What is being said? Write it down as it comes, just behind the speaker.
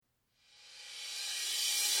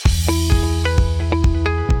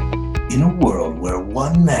In a world where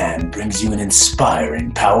one man brings you an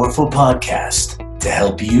inspiring, powerful podcast to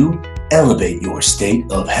help you elevate your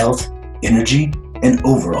state of health, energy, and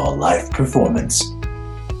overall life performance.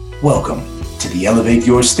 Welcome to the Elevate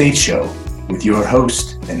Your State Show with your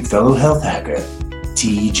host and fellow health hacker,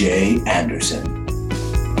 TJ Anderson.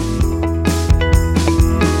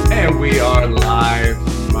 And we are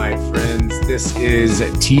live, my friends. This is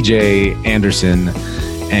TJ Anderson,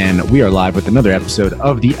 and we are live with another episode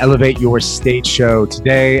of the Elevate Your State Show.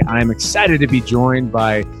 Today, I'm excited to be joined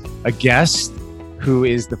by a guest who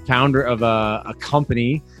is the founder of a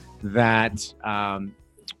company that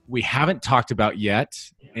we haven't talked about yet,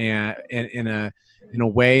 and in a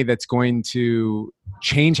way that's going to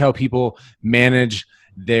change how people manage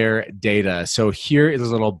their data. So here is a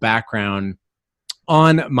little background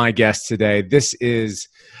on my guest today. This is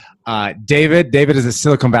David. David is a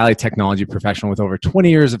Silicon Valley technology professional with over 20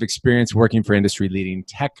 years of experience working for industry-leading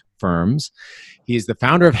tech firms. He is the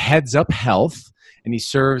founder of Heads Up Health, and he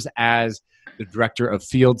serves as the director of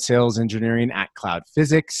field sales engineering at Cloud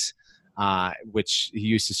Physics, which he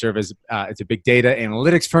used to serve as it's a big data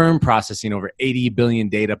analytics firm processing over 80 billion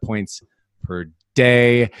data points per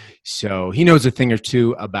day. So he knows a thing or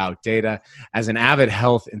two about data. As an avid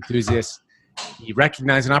health enthusiast, he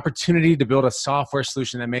recognized an opportunity to build a software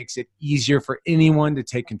solution that makes it easier for anyone to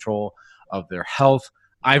take control of their health.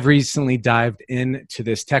 I've recently dived into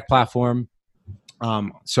this tech platform.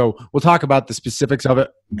 So we'll talk about the specifics of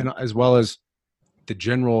it, as well as the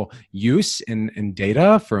general use in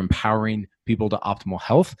data for empowering people to optimal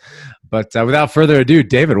health. But without further ado,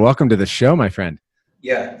 David, welcome to the show, my friend.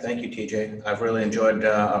 Yeah, thank you, TJ. I've really enjoyed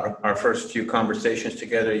our first few conversations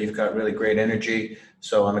together. You've got really great energy,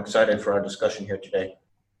 so I'm excited for our discussion here today.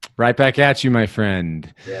 Right back at you, my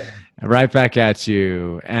friend. Yeah. Right back at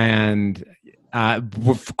you. And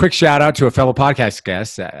quick shout out to a fellow podcast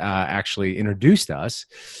guest that actually introduced us,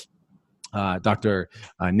 Dr.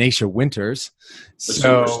 Nasha Winters.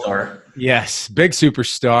 Superstar. Yes, big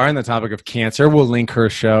superstar on the topic of cancer. We'll link her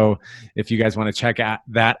show if you guys want to check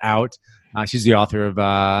that out. She's the author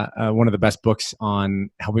of one of the best books on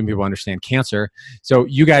helping people understand cancer. So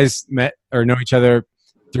you guys met or know each other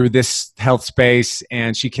through this health space,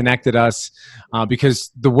 and she connected us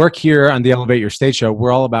because the work here on the Elevate Your State Show,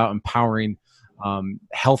 we're all about empowering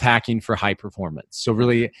health hacking for high performance. So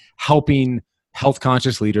really helping health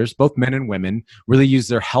conscious leaders, both men and women, really use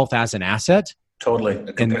their health as an asset. Totally.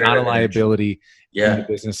 And not a liability in the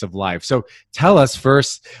business of life. So tell us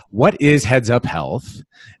first, what is Heads Up Health?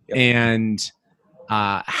 Yep. And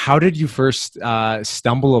how did you first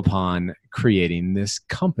stumble upon creating this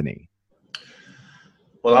company?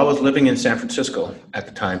 Well, I was living in San Francisco at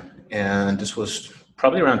the time, and this was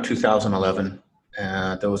probably around 2011.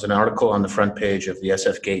 There was an article on the front page of the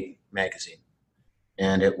SF Gate magazine,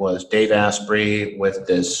 and it was Dave Asprey with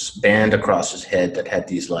this band across his head that had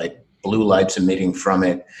these blue lights emitting from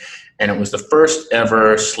it. And it was the first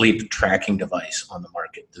ever sleep tracking device on the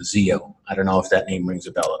market, the Zeo. I don't know if that name rings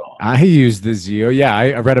a bell at all. I use the Zeo. Yeah,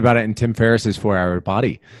 I read about it in Tim Ferriss's 4-Hour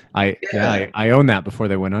Body. I owned that before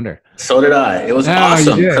they went under. So did I. It was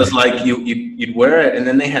awesome because you'd wear it, and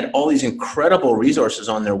then they had all these incredible resources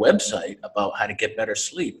on their website about how to get better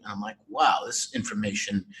sleep. And I'm like, wow, this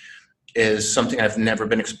information is something I've never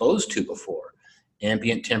been exposed to before.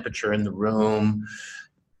 Ambient temperature in the room,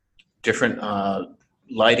 different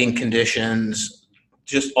lighting conditions,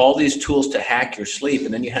 just all these tools to hack your sleep.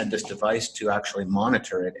 And then you had this device to actually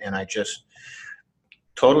monitor it. And I just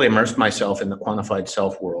totally immersed myself in the quantified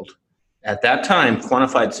self world. At that time,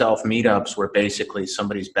 quantified self meetups were basically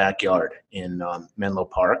somebody's backyard in Menlo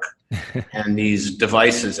Park. And these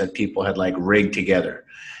devices that people had rigged together.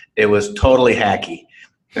 It was totally hacky.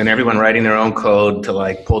 And everyone writing their own code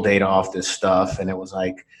to pull data off this stuff. And it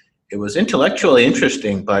was intellectually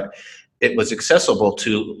interesting, but it was accessible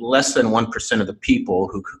to less than 1% of the people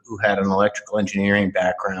who had an electrical engineering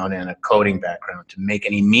background and a coding background to make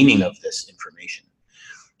any meaning of this information.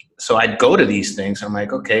 So I'd go to these things. I'm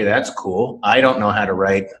like, okay, that's cool. I don't know how to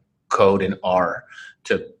write code in R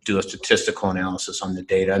to do a statistical analysis on the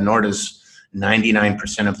data, nor does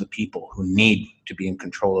 99% of the people who need to be in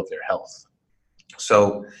control of their health.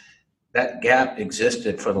 So that gap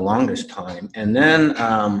existed for the longest time. And then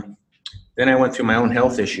I went through my own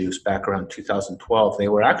health issues back around 2012. They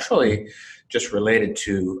were actually just related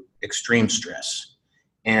to extreme stress.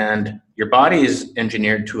 And your body is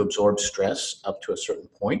engineered to absorb stress up to a certain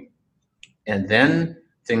point, and then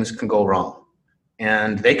things can go wrong.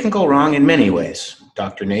 And they can go wrong in many ways.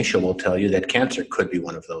 Dr. Nasha will tell you that cancer could be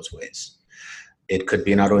one of those ways. It could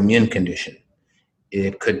be an autoimmune condition.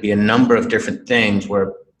 It could be a number of different things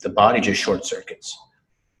where the body just short circuits.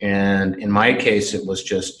 And in my case, it was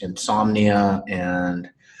just insomnia and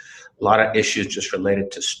a lot of issues just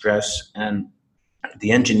related to stress. And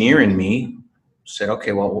the engineer in me said,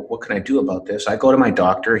 okay, well, what can I do about this? I go to my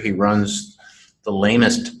doctor. He runs the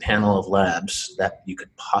lamest panel of labs that you could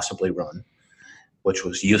possibly run, which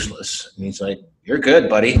was useless. And he's like, you're good,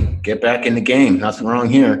 buddy. Get back in the game. Nothing wrong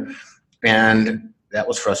here. And that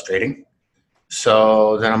was frustrating.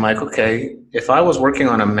 So then I'm like, okay, if I was working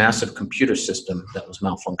on a massive computer system that was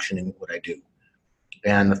malfunctioning, what would I do?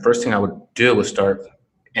 And the first thing I would do was start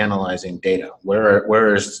analyzing data.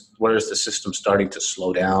 Where is the system starting to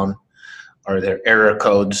slow down? Are there error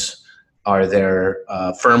codes? Are there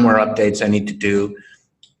firmware updates I need to do?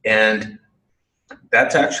 And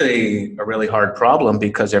that's actually a really hard problem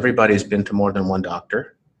because everybody's been to more than one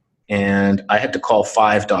doctor. And I had to call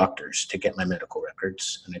 5 doctors to get my medical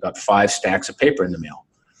records. And I got 5 stacks of paper in the mail.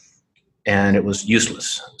 And it was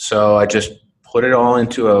useless. So I just put it all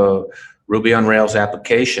into a Ruby on Rails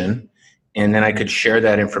application. And then I could share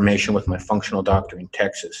that information with my functional doctor in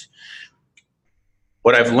Texas.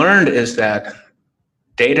 What I've learned is that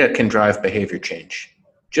data can drive behavior change.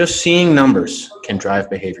 Just seeing numbers can drive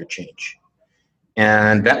behavior change.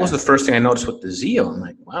 And that was the first thing I noticed with the Zeo. I'm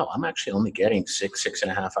like, wow, I'm actually only getting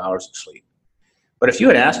 6.5 hours of sleep. But if you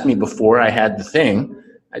had asked me before I had the thing,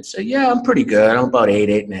 I'd say, yeah, I'm pretty good. I'm about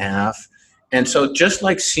 8.5. And so just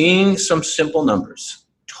like seeing some simple numbers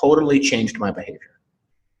totally changed my behavior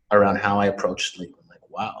around how I approach sleep. I'm like,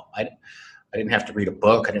 wow, I didn't have to read a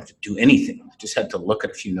book. I didn't have to do anything. I just had to look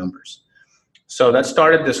at a few numbers. So that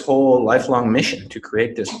started this whole lifelong mission to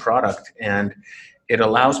create this product. And it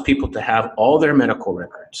allows people to have all their medical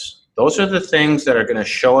records. Those are the things that are going to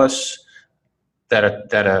show us that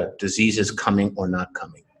a disease is coming or not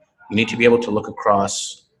coming. You need to be able to look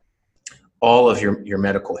across all of your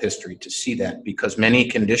medical history to see that, because many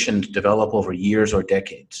conditions develop over years or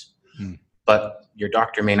decades. But your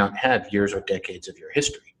doctor may not have years or decades of your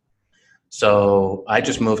history. So I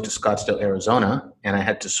just moved to Scottsdale, Arizona, and I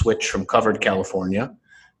had to switch from Covered California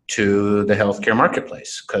to the healthcare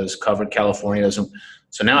marketplace because Covered California doesn't.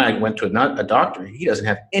 So now I went to a doctor. He doesn't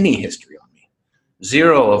have any history on me.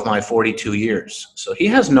 0 of my 42 years. So he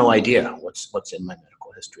has no idea what's in my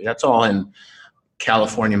medical history. That's all in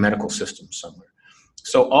California medical system somewhere.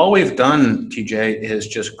 So all we've done, TJ, is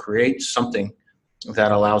just create something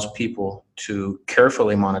that allows people to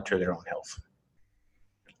carefully monitor their own health.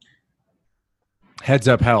 Heads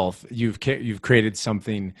Up Health, you've created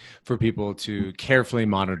something for people to carefully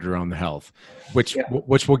monitor their own health, which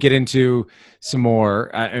we'll get into some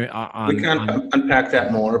more. We can unpack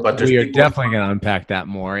that more, but we are definitely going to unpack that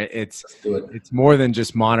more. It's more than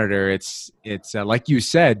just monitor. It's like you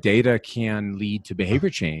said, data can lead to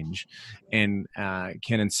behavior change and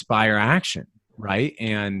can inspire action, right?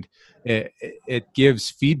 And it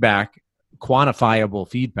gives feedback. Quantifiable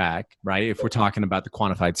feedback, right? If we're talking about the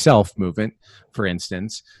quantified self movement, for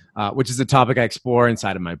instance, which is a topic I explore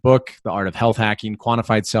inside of my book, The Art of Health Hacking,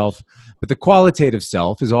 Quantified Self. But the qualitative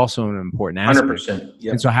self is also an important aspect. 100%.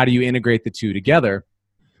 Yep. And so how do you integrate the two together?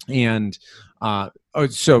 And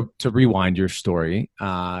so to rewind your story,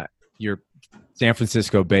 you're San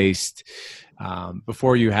Francisco based.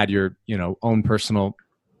 Before you had your own personal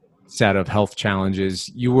set of health challenges,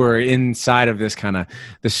 you were inside of this kind of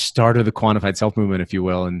the start of the quantified self movement, if you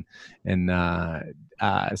will, in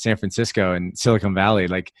San Francisco and Silicon Valley.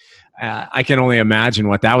 Like, I can only imagine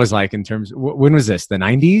what that was like in terms. When was this? The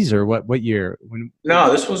 90s or what year? No,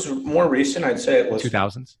 this was more recent. I'd say it was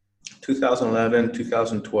 2000s, 2011,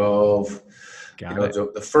 2012.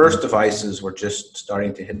 The first devices were just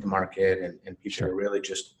starting to hit the market, and people were really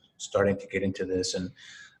just starting to get into this. And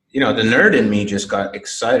the nerd in me just got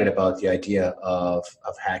excited about the idea of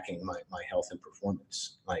hacking my health and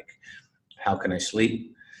performance. Like, how can I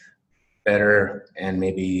sleep better and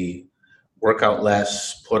maybe work out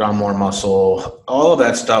less, put on more muscle? All of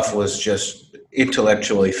that stuff was just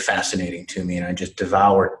intellectually fascinating to me, and I just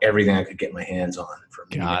devoured everything I could get my hands on.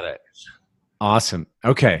 Got it. Awesome.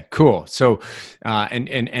 Okay, cool. So,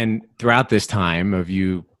 and throughout this time of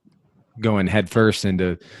you going headfirst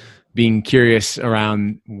into being curious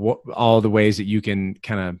around all the ways that you can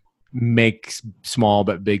kind of make small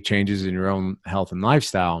but big changes in your own health and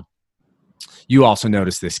lifestyle, you also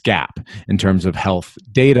notice this gap in terms of health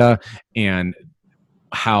data and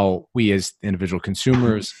how we as individual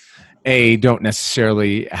consumers, don't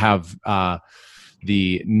necessarily have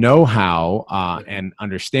the know-how and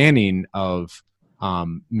understanding of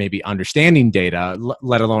maybe understanding data,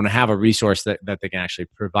 let alone have a resource that they can actually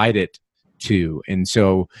provide it to. And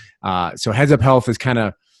so Heads Up Health has kind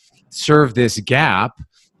of served this gap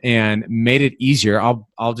and made it easier.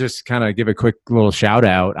 I'll just kind of give a quick little shout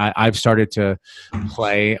out. I've started to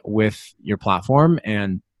play with your platform,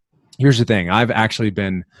 and here's the thing. I've actually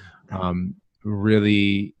been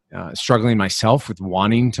really struggling myself with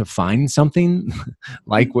wanting to find something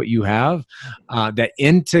like what you have that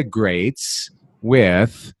integrates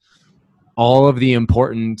with all of the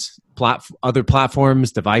important other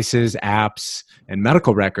platforms, devices, apps, and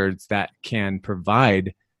medical records that can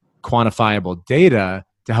provide quantifiable data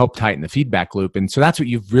to help tighten the feedback loop. And so that's what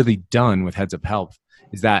you've really done with Heads Up Health,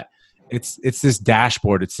 is that it's this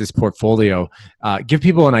dashboard, it's this portfolio. Give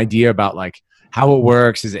people an idea about like how it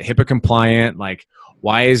works. Is it HIPAA compliant? Like,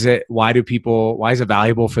 why is it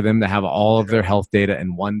valuable for them to have all of their health data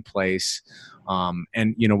in one place?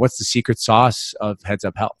 And what's the secret sauce of Heads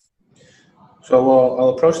Up Health? So I'll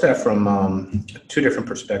approach that from two different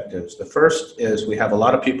perspectives. The first is we have a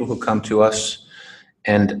lot of people who come to us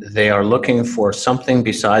and they are looking for something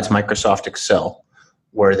besides Microsoft Excel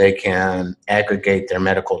where they can aggregate their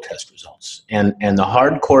medical test results. And the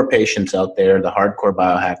hardcore patients out there, the hardcore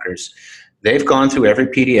biohackers, they've gone through every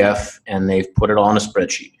PDF and they've put it all in a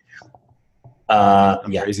spreadsheet.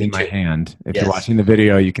 I'm raising my hand. If you're watching the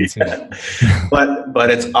video, you can see it. But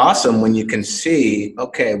it's awesome when you can see,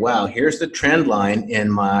 okay, wow, here's the trend line in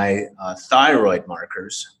my thyroid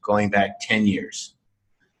markers going back 10 years.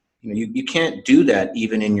 You can't do that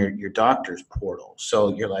even in your doctor's portal.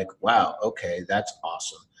 So you're like, wow, okay, that's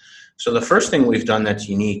awesome. So the first thing we've done that's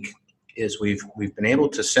unique is we've been able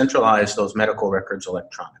to centralize those medical records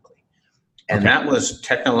electronically. And that was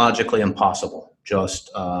technologically impossible just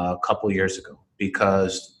a couple years ago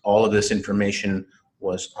because all of this information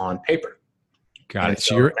was on paper. Got it.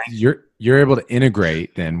 So you're able to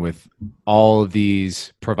integrate then with all of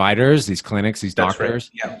these providers, these clinics, these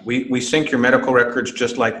doctors? Right. Yeah, we sync your medical records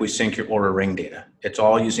just like we sync your Oura Ring data. It's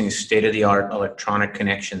all using state-of-the-art electronic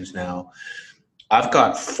connections now. I've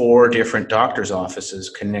got 4 different doctors' offices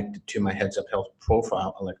connected to my Heads Up Health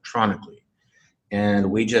profile electronically.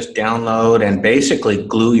 And we just download and basically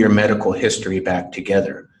glue your medical history back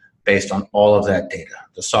together based on all of that data.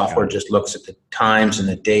 The software just looks at the times and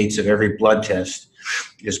the dates of every blood test,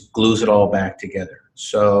 just glues it all back together.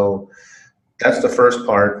 So that's the first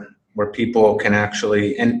part where people can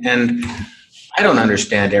actually, and I don't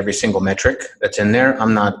understand every single metric that's in there.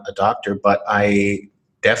 I'm not a doctor, but I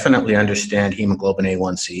definitely understand hemoglobin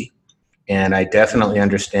A1C, and I definitely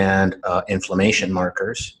understand inflammation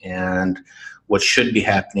markers and what should be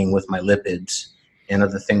happening with my lipids and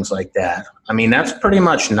other things like that. I mean, that's pretty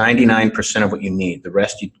much 99% of what you need. The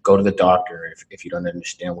rest, you go to the doctor if you don't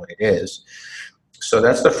understand what it is. So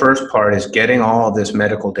that's the first part, is getting all of this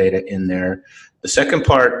medical data in there. The second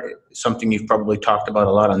part, something you've probably talked about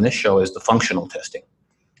a lot on this show, is the functional testing.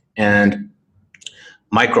 And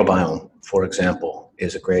microbiome, for example,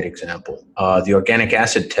 is a great example. The organic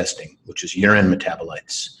acid testing, which is urine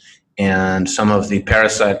metabolites, and some of the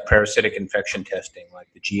parasitic infection testing, like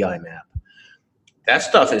the GI map. That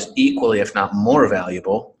stuff is equally, if not more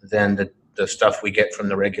valuable than the stuff we get from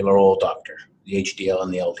the regular old doctor, the HDL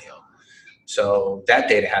and the LDL. So that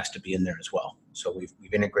data has to be in there as well. So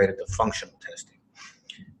we've integrated the functional testing.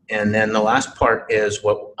 And then the last part is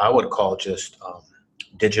what I would call just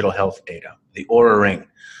digital health data, the Oura Ring.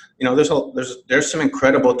 There's some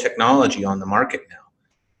incredible technology on the market now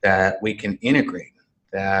that we can integrate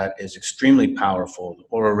that is extremely powerful. The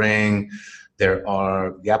Oura Ring, the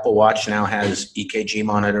Apple Watch now has EKG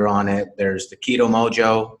monitor on it. There's the Keto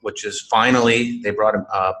Mojo, which is finally, they brought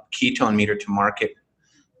a ketone meter to market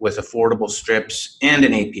with affordable strips and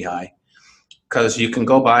an API, because you can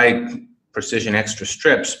go buy Precision Extra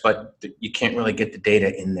strips, but you can't really get the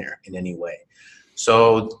data in there in any way.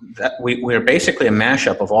 So that we're basically a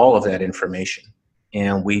mashup of all of that information,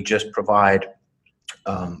 and we just provide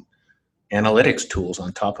analytics tools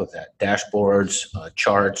on top of that, dashboards,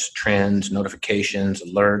 charts, trends, notifications,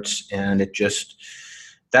 alerts, and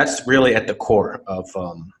that's really at the core of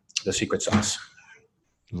the secret sauce.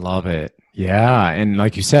 Love it. Yeah. And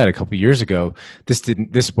like you said, a couple of years ago,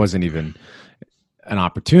 this wasn't even an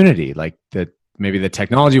opportunity. Like maybe the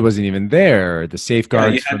technology wasn't even there. The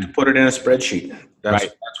safeguards. You had to put it in a spreadsheet.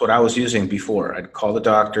 That's what I was using before. I'd call the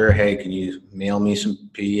doctor. Hey, can you mail me some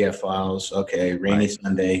PDF files? Okay. Rainy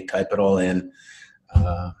Sunday, type it all in.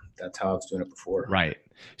 That's how I was doing it before. Right.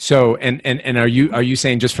 So, and are you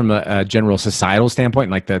saying, just from a general societal standpoint,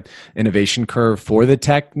 like the innovation curve for the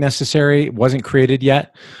tech necessary wasn't created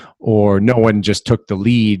yet, or no one just took the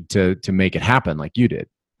lead to make it happen like you did?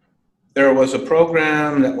 There was a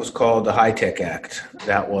program that was called the High Tech Act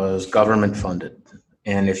that was government funded.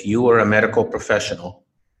 And if you were a medical professional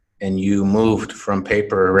and you moved from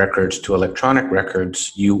paper records to electronic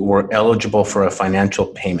records, you were eligible for a financial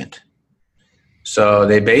payment. So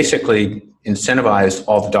they basically incentivized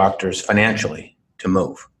all the doctors financially to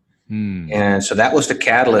move. And so that was the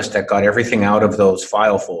catalyst that got everything out of those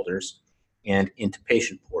file folders and into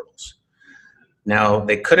patient portals. Now,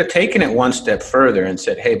 they could have taken it one step further and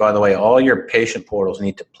said, hey, by the way, all your patient portals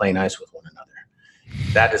need to play nice with one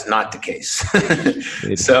another. That is not the case.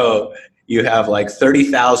 So you have like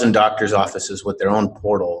 30,000 doctors' offices with their own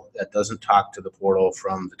portal that doesn't talk to the portal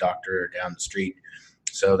from the doctor down the street.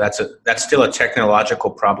 So that's still a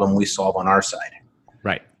technological problem we solve on our side.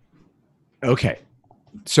 Right. Okay.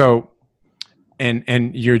 So,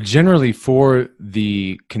 and you're generally for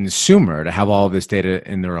the consumer to have all of this data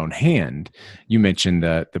in their own hand. You mentioned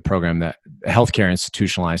the program that healthcare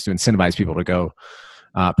institutionalized to incentivize people to go,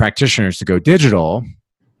 practitioners to go digital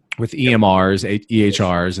with EMRs,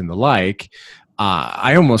 EHRs, and the like.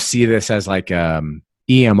 I almost see this as like EMR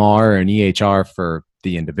and EHR for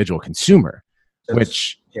the individual consumer,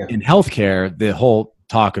 which in healthcare, the whole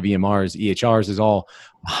talk of EMRs, EHRs is all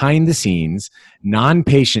behind the scenes,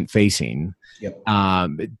 non-patient facing,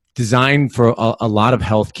 designed for a lot of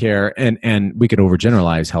healthcare, and we could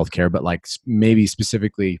overgeneralize healthcare, but like maybe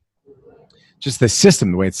specifically just the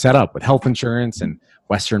system, the way it's set up with health insurance and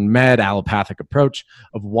Western med allopathic approach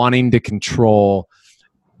of wanting to control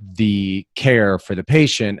the care for the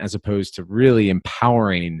patient as opposed to really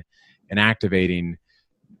empowering and activating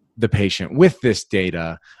the patient with this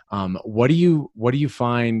data. What do you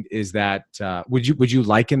find is that would you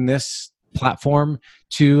liken this platform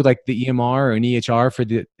to like the EMR or an EHR for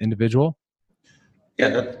the individual?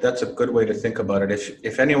 Yeah, that's a good way to think about it.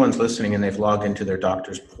 If anyone's listening and they've logged into their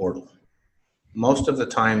doctor's portal, most of the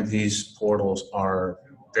time these portals are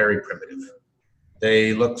very primitive.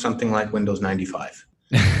 They look something like Windows 95.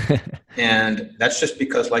 And that's just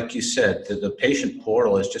because, like you said, the patient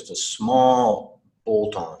portal is just a small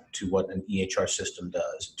bolt-on to what an EHR system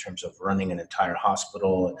does in terms of running an entire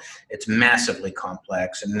hospital. It's massively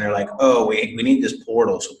complex. And they're like, oh, we need this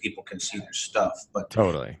portal so people can see their stuff. But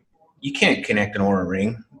totally, you can't connect an Oura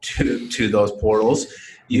Ring to those portals.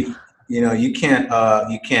 You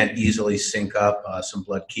can't easily sync up some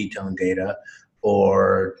blood ketone data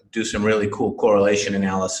or do some really cool correlation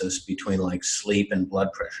analysis between like sleep and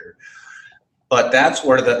blood pressure. But that's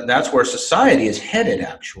where society is headed,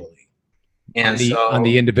 actually. And on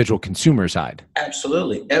the individual consumer side.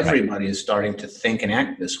 Absolutely. Everybody is starting to think and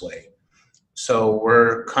act this way. So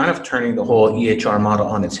we're kind of turning the whole EHR model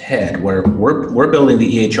on its head, where we're building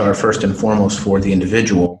the EHR first and foremost for the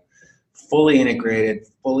individual, fully integrated,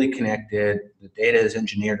 fully connected. The data is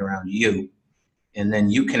engineered around you, and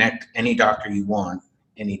then you connect any doctor you want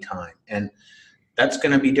anytime. And that's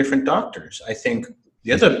going to be different doctors. I think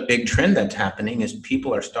the other big trend that's happening is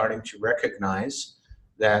people are starting to recognize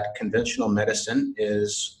that conventional medicine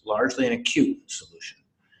is largely an acute solution.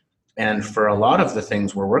 And for a lot of the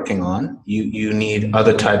things we're working on, you need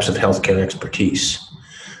other types of healthcare expertise.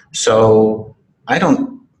 So I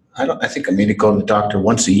think I need to go to the doctor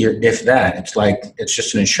once a year, if that. It's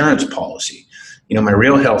just an insurance policy. My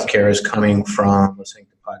real healthcare is coming from listening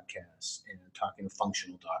to podcasts and talking to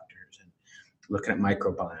functional doctors and looking at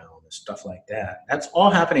microbiome and stuff like that. That's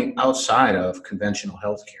all happening outside of conventional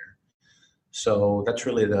healthcare. So that's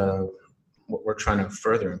really what we're trying to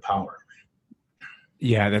further empower.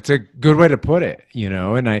 Yeah, that's a good way to put it,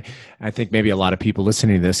 and I think maybe a lot of people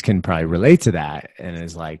listening to this can probably relate to that, and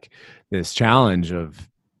is like this challenge of,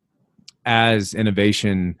 as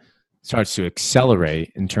innovation starts to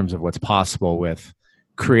accelerate in terms of what's possible with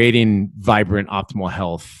creating vibrant, optimal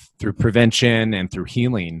health through prevention and through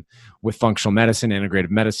healing with functional medicine, integrative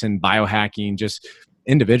medicine, biohacking, just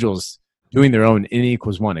individuals doing their own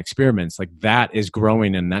N=1 experiments, like that is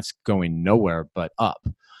growing, and that's going nowhere but up.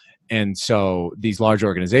 And so these large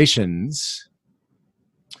organizations,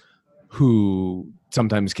 who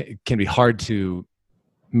sometimes can be hard to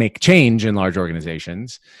make change in large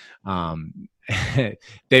organizations,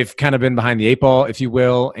 they've kind of been behind the 8 ball, if you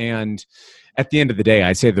will. And at the end of the day,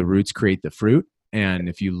 I say the roots create the fruit. And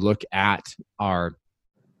if you look at our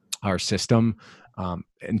system,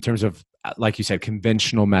 in terms of, like you said,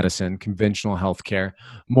 conventional medicine, conventional healthcare,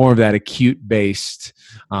 more of that acute-based.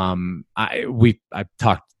 I've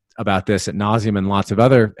talked about this ad nauseum in lots of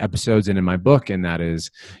other episodes and in my book, and that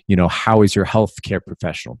is, how is your healthcare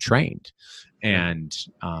professional trained? And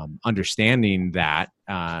understanding that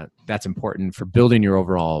that's important for building your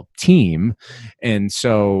overall team. And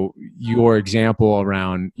so your example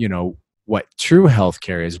around, what true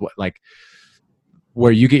healthcare is,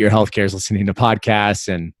 where you get your healthcare is listening to podcasts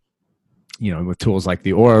and with tools like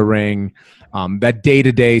the Oura Ring, that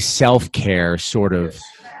day-to-day self-care sort of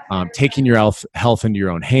taking your health into your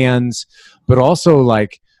own hands, but also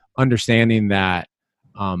like understanding that,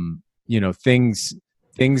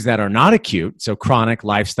 things that are not acute, so chronic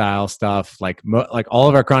lifestyle stuff, like all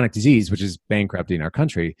of our chronic disease, which is bankrupting our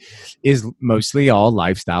country, is mostly all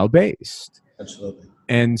lifestyle based. Absolutely.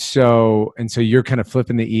 And so you're kind of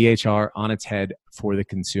flipping the EHR on its head for the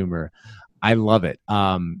consumer. I love it.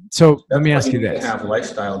 So let me ask you this: have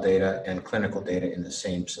lifestyle data and clinical data in the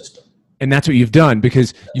same system. And that's what you've done,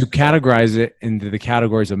 because you categorize it into the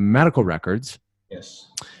categories of medical records. Yes.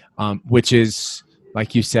 Which is,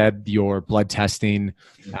 like you said, your blood testing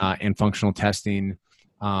and functional testing,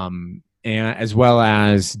 and as well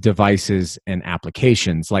as devices and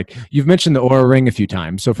applications. Like you've mentioned the Oura Ring a few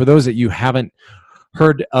times. So for those that you haven't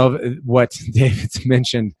heard of what David's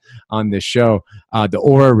mentioned on this show, the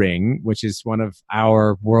Oura Ring, which is one of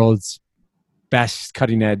our world's best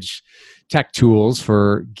cutting edge tech tools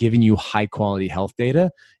for giving you high quality health data.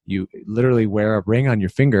 You literally wear a ring on your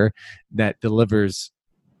finger that delivers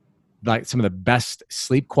like some of the best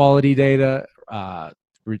sleep quality data,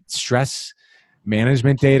 stress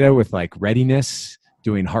management data with like readiness,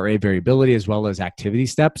 doing heart rate variability as well as activity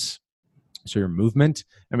steps. So your movement,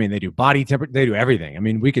 I mean, they do body temperature, they do everything. I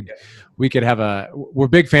mean, we could have we're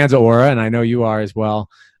big fans of Oura, and I know you are as well.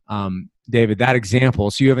 David, that example.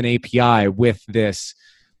 So you have an API with this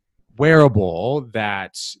wearable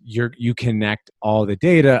that you connect all the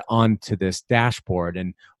data onto this dashboard,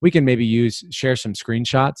 and we can maybe share some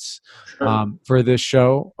screenshots for this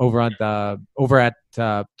show over at the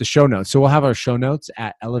show notes. So we'll have our show notes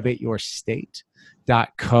at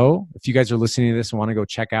elevateyourstate.co. If you guys are listening to this and want to go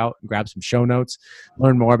check out and grab some show notes,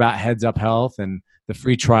 learn more about Heads Up Health and the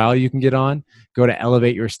free trial you can get on, go to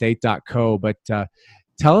elevateyourstate.co. But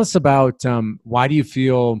tell us about why do you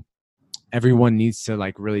feel everyone needs to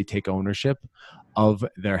like really take ownership of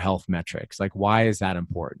their health metrics? Like, why is that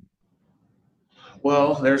important?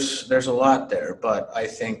 Well, there's a lot there, but I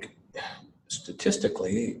think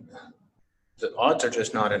statistically, the odds are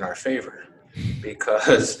just not in our favor,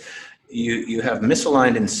 because you have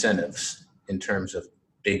misaligned incentives in terms of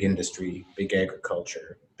big industry, big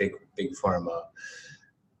agriculture, big pharma.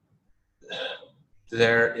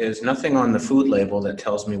 There is nothing on the food label that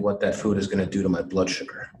tells me what that food is going to do to my blood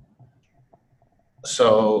sugar.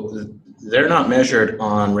 So they're not measured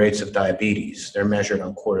on rates of diabetes. They're measured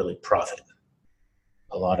on quarterly profit,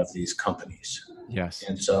 a lot of these companies. Yes.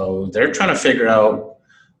 And so they're trying to figure out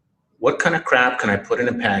what kind of crap can I put in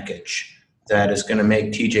a package that is going to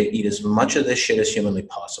make TJ eat as much of this shit as humanly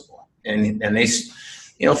possible. And they,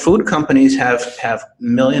 food companies have $1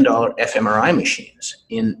 million fMRI machines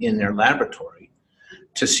in their laboratory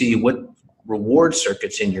to see what reward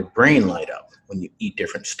circuits in your brain light up when you eat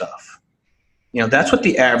different stuff. That's what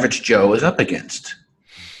the average Joe is up against.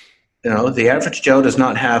 The average Joe does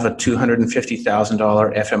not have a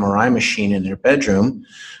 $250,000 fMRI machine in their bedroom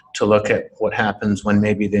to look at what happens when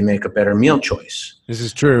maybe they make a better meal choice. This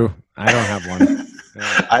is true. I don't have one.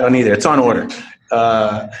 Yeah. I don't either. It's on order.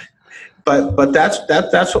 But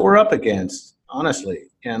that's what we're up against, honestly.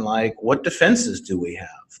 And like, what defenses do we have?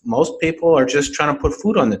 Most people are just trying to put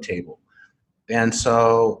food on the table. And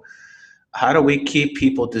so how do we keep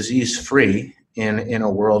people disease-free in a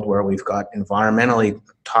world where we've got environmentally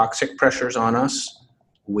toxic pressures on us?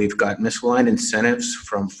 We've got misaligned incentives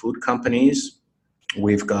from food companies.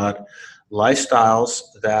 We've got lifestyles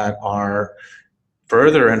that are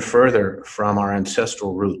further and further from our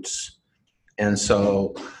ancestral roots. And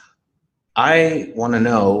so I want to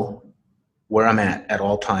know where I'm at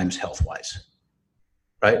all times health-wise,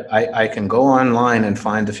 right? I can go online and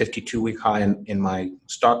find the 52-week high in my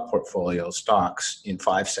stock portfolio stocks in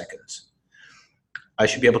 5 seconds. I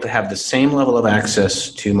should be able to have the same level of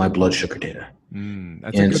access to my blood sugar data.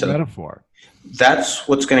 That's a good metaphor. That's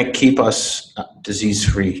what's going to keep us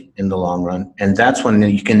disease-free in the long run. And that's when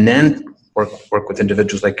you can then work with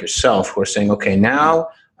individuals like yourself who are saying, okay, now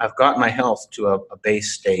I've got my health to a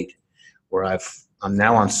base state where I'm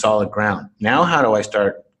now on solid ground. Now how do I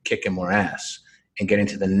start kicking more ass and getting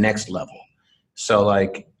to the next level? So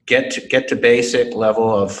like get to basic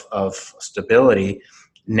level of stability.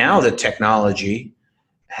 Now the technology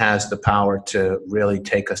has the power to really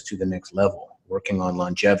take us to the next level, working on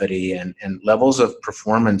longevity and levels of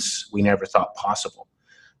performance we never thought possible.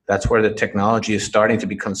 That's where the technology is starting to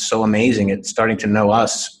become so amazing. It's starting to know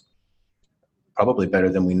us probably better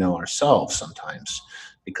than we know ourselves sometimes,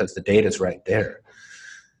 because the data is right there.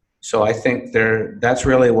 So I think that's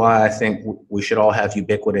really why I think we should all have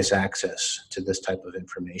ubiquitous access to this type of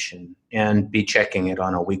information and be checking it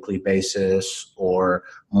on a weekly basis or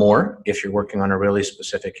more if you're working on a really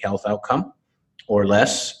specific health outcome, or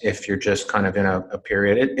less if you're just kind of in a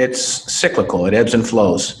period. It's cyclical. It ebbs and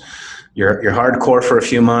flows. You're hardcore for a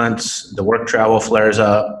few months. The work travel flares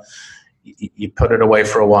up. You put it away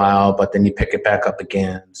for a while, but then you pick it back up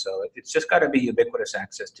again. So it's just got to be ubiquitous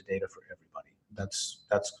access to data for everybody. That's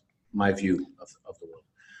my view of the world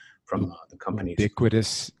from the companies.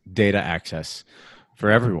 Ubiquitous data access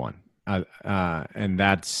for everyone. And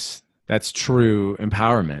that's true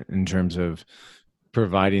empowerment in terms of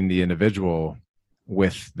providing the individual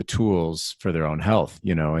with the tools for their own health,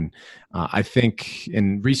 and I think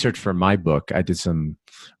in research for my book, I did some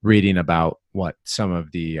reading about what some of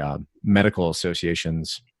the medical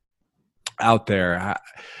associations out there,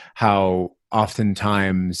 how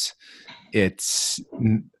oftentimes it's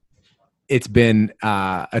been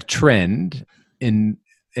a trend in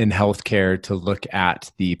healthcare to look at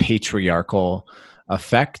the patriarchal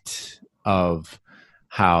effect of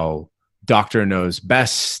how doctor knows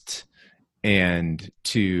best, and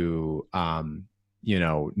to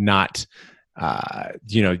not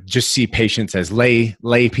just see patients as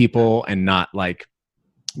lay people and not like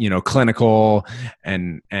clinical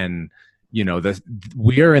and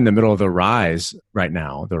we are in the middle of the rise right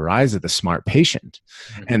now, the rise of the smart patient.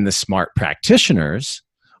 Mm-hmm. And the smart practitioners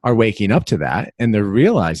are waking up to that, and they're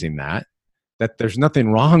realizing that there's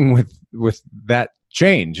nothing wrong with that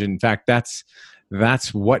change. In fact, that's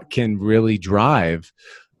what can really drive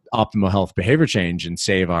optimal health behavior change and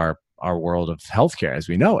save our world of healthcare as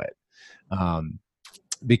we know it.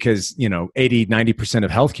 Because 80-90%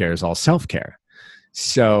 of healthcare is all self-care.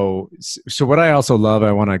 So what I also love,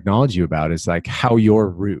 I want to acknowledge you about, is like how your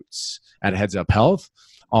roots at Heads Up Health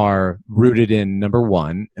are rooted in, number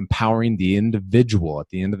one, empowering the individual at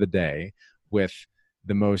the end of the day with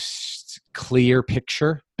the most clear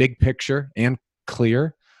picture, big picture and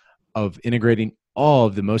clear, of integrating all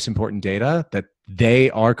of the most important data that they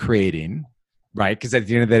are creating, right? Because at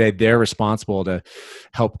the end of the day, they're responsible to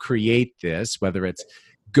help create this, whether it's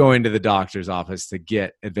going to the doctor's office to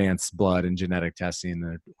get advanced blood and genetic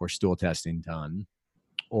testing or stool testing done,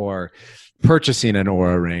 or purchasing an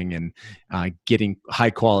Oura Ring and getting high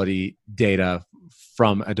quality data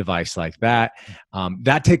from a device like that.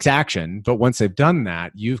 That takes action. But once they've done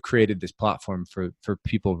that, you've created this platform for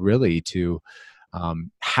people really to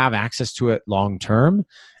have access to it long term.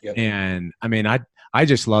 Yep. And I mean, I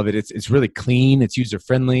just love it. It's really clean. It's user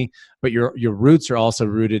friendly, but your roots are also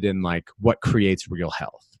rooted in like what creates real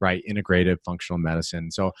health, right? Integrative functional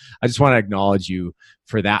medicine. So I just want to acknowledge you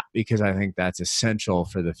for that, because I think that's essential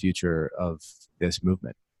for the future of this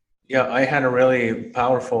movement. Yeah, I had a really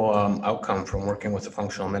powerful outcome from working with a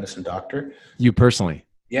functional medicine doctor. You personally?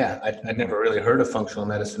 Yeah, I'd never really heard of functional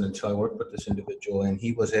medicine until I worked with this individual, and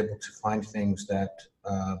he was able to find things that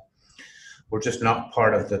were just not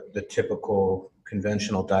part of the typical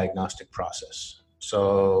conventional diagnostic process.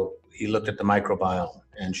 So he looked at the microbiome,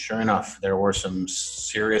 and sure enough, there were some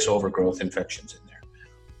serious overgrowth infections in there.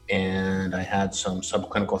 And I had some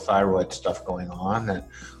subclinical thyroid stuff going on that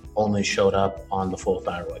only showed up on the full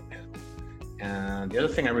thyroid panel. And the other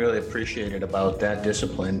thing I really appreciated about that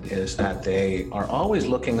discipline is that they are always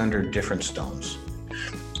looking under different stones.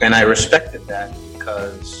 And I respected that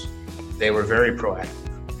because they were very proactive.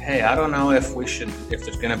 Hey, I don't know if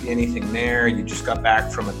there's going to be anything there. You just got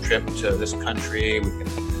back from a trip to this country. We can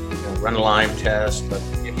run a Lyme test. But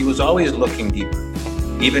he was always looking deeper,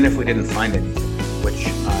 even if we didn't find anything, which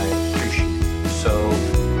I appreciate. So,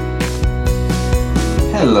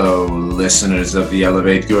 hello, listeners of the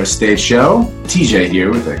Elevate Your State show. TJ here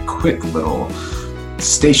with a quick little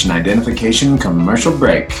station identification commercial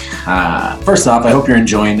break. First off, I hope you're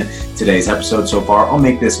enjoying today's episode so far. I'll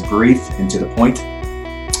make this brief and to the point.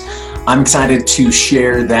 I'm excited to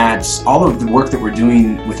share that all of the work that we're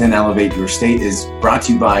doing within Elevate Your State is brought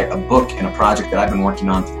to you by a book and a project that I've been working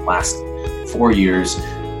on for the last 4 years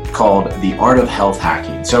called The Art of Health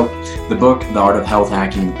Hacking. So the book, The Art of Health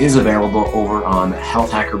Hacking, is available over on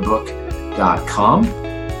healthhackerbook.com.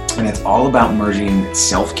 And it's all about merging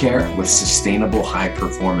self-care with sustainable high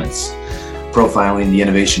performance, profiling the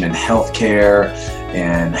innovation in healthcare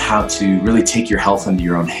and how to really take your health into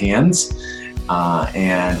your own hands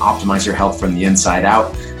and optimize your health from the inside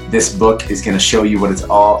out. This book is going to show you what it's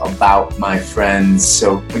all about, my friends.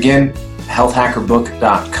 So again,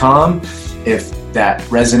 healthhackerbook.com. If that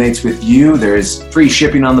resonates with you, there's free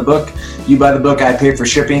shipping on the book. You buy the book, I pay for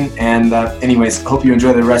shipping. And anyways, hope you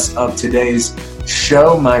enjoy the rest of today's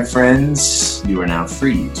show, my friends. You are now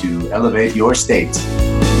free to elevate your state.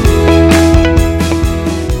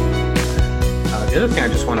 The other thing I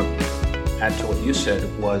just want to add to what you said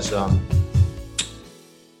was the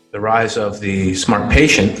rise of the smart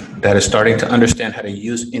patient that is starting to understand how to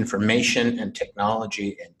use information and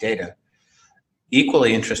technology and data.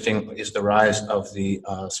 Equally interesting is the rise of the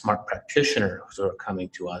smart practitioner who are coming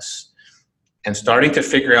to us and starting to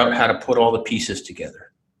figure out how to put all the pieces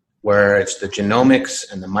together, where it's the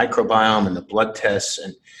genomics and the microbiome and the blood tests.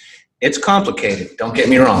 And it's complicated, don't get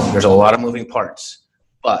me wrong. There's a lot of moving parts,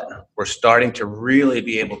 but we're starting to really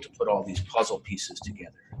be able to put all these puzzle pieces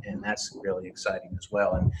together. And that's really exciting as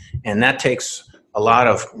well. And that takes a lot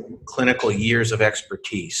of clinical years of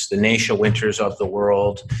expertise. The Nasha Winters of the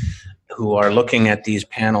world, who are looking at these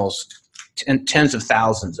panels, tens of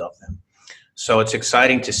thousands of them. So it's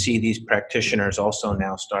exciting to see these practitioners also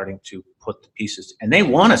now starting to put the pieces, and they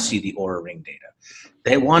want to see the Oura Ring data.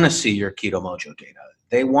 They want to see your Keto Mojo data.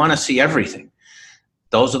 They want to see everything.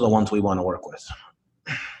 Those are the ones we want to work with.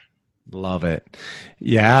 Love it.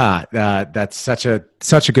 Yeah, that's such a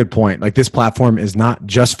good point. Like, this platform is not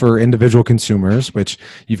just for individual consumers, which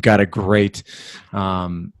you've got a great,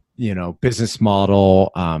 business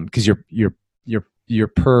model, because you're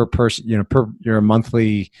per person, you're a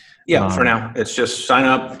monthly. Yeah, for now it's just sign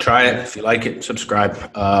up, try it. If you like it, subscribe.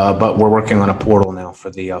 But we're working on a portal now for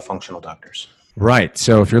the functional doctors. Right.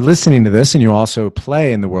 So if you're listening to this and you also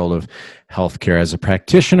play in the world of healthcare as a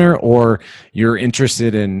practitioner, or you're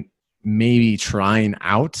interested in maybe trying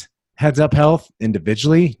out Heads Up Health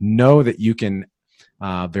individually, know that you can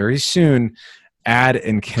very soon add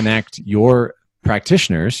and connect your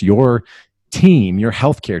practitioners, your team, your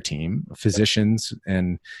healthcare team, physicians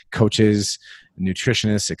and coaches,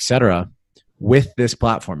 nutritionists, etc., with this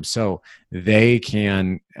platform, so they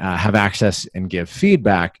can have access and give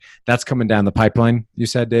feedback. That's coming down the pipeline, you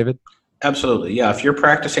said, David? Absolutely. Yeah. If you're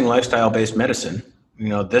practicing lifestyle-based medicine,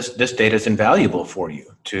 this data is invaluable for you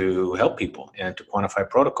to help people and to quantify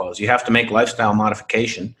protocols. You have to make lifestyle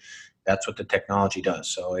modification. That's what the technology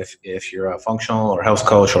does. So if you're a functional or health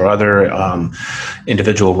coach or other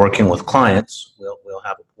individual working with clients, we'll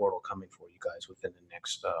have a portal coming for you guys within the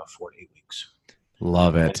next 4 to 8 weeks.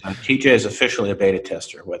 Love it. And, TJ is officially a beta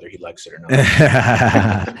tester, whether he likes it or not.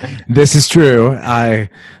 This is true. I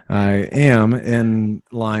am in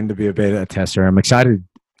line to be a beta tester. I'm excited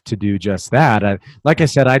to do just that. Like I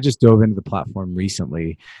said, I just dove into the platform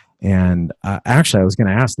recently. And actually, I was going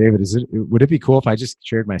to ask David, would it be cool if I just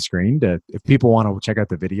shared my screen if people want to check out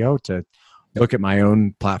the video, to look at my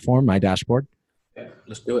own platform, my dashboard? Yeah,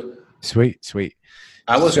 let's do it. Sweet.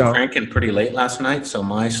 I was cranking pretty late last night, so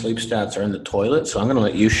my sleep stats are in the toilet. So I'm going to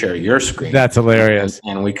let you share your screen. That's hilarious.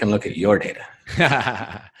 And we can look at your data.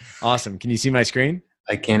 Awesome. Can you see my screen?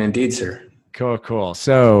 I can indeed, sir. Cool.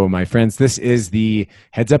 So, my friends, this is the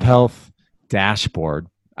Heads Up Health dashboard.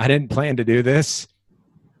 I didn't plan to do this,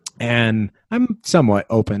 and I'm somewhat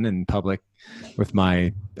open and public with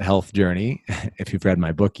my health journey. If you've read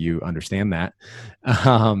my book, you understand that.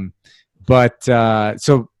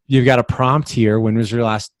 So you've got a prompt here. When was your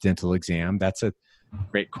last dental exam? That's a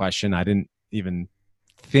great question. I didn't even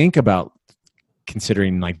think about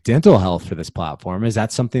considering like dental health for this platform. Is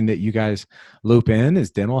that something that you guys loop in?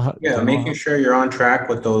 Is dental health? Yeah, making sure you're on track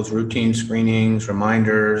with those routine screenings,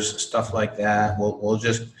 reminders, stuff like that. We'll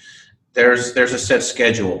just, there's a set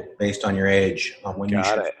schedule based on your age on when you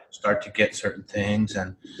should start to get certain things.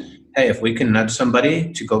 And hey, if we can nudge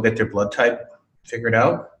somebody to go get their blood type figured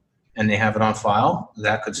out and they have it on file,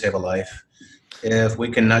 that could save a life. If we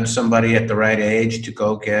can nudge somebody at the right age to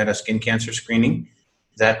go get a skin cancer screening,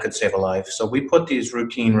 that could save a life. So we put these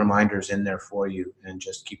routine reminders in there for you and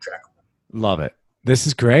just keep track of them. Love it. This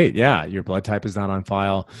is great. Yeah, your blood type is not on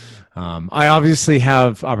file. I obviously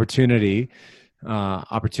have opportunities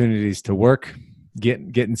to work,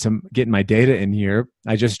 getting my data in here.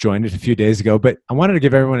 I just joined it a few days ago, but I wanted to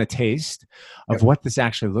give everyone a taste of what this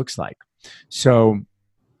actually looks like. So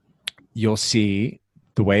you'll see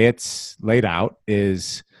the way it's laid out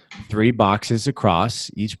is 3 boxes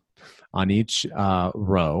across on each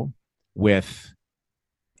row with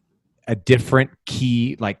a different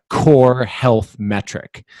key, like core health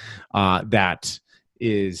metric that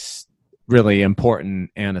is really important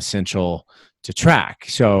and essential to track.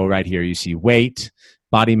 So right here you see weight,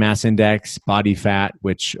 body mass index, body fat,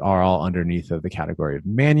 which are all underneath of the category of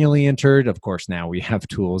manually entered. Of course, now we have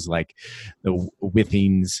tools like the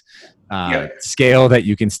Withings scale that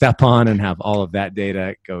you can step on and have all of that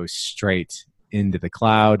data go straight into the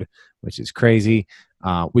cloud, which is crazy.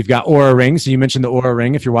 We've got Oura Ring. So you mentioned the Oura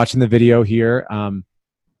Ring. If you're watching the video here,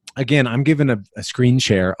 again, I'm giving a screen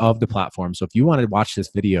share of the platform. So if you want to watch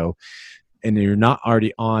this video and you're not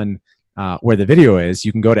already on where the video is,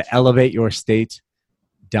 you can go to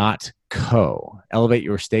elevateyourstate.co.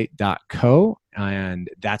 elevateyourstate.co, and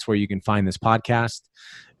that's where you can find this podcast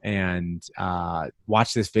and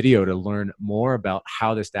watch this video to learn more about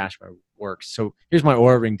how this dashboard works. So here's my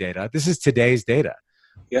Oura Ring data. This is today's data.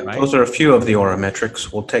 Yeah, right? Those are a few of the Oura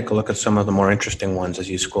metrics. We'll take a look at some of the more interesting ones as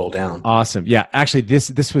you scroll down. Awesome. Yeah, actually,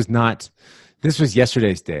 this was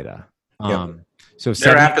yesterday's data. So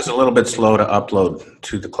their app is a little bit slow to upload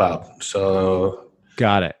to the cloud. So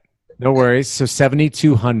got it. No worries. So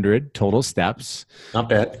 7,200 total steps. Not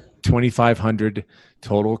bad. 2,500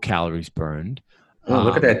 total calories burned. Oh,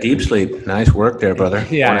 look at that deep sleep. Nice work there, brother.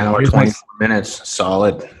 Yeah. 1 hour, 24 minutes.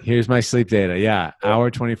 Solid. Here's my sleep data. Yeah.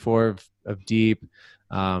 Hour 24 of deep,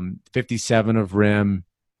 57 of REM.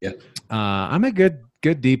 Yeah. I'm a good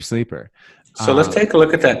deep sleeper. So let's take a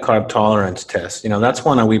look at that carb tolerance test. That's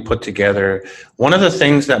one that we put together. One of the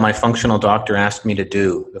things that my functional doctor asked me to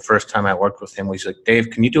do the first time I worked with him was like, Dave,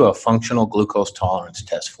 can you do a functional glucose tolerance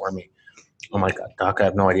test for me? I'm like, Doc, I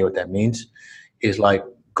have no idea what that means. He's like,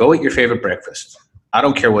 go eat your favorite breakfast. I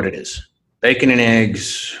don't care what it is. Bacon and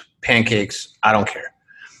eggs, pancakes, I don't care.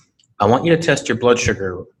 I want you to test your blood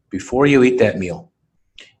sugar before you eat that meal.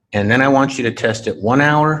 And then I want you to test it 1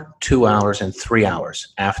 hour, 2 hours, and 3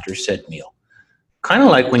 hours after said meal. Kind of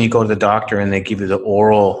like when you go to the doctor and they give you the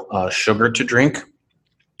oral sugar to drink,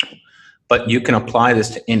 but you can apply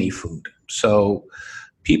this to any food. So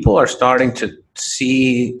people are starting to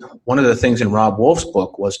see, one of the things in Rob Wolf's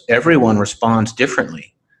book was everyone responds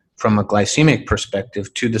differently from a glycemic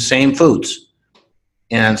perspective to the same foods.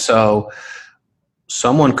 And so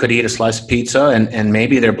someone could eat a slice of pizza and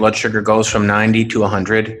maybe their blood sugar goes from 90 to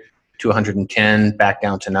 100 to 110 back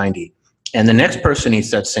down to 90. And the next person eats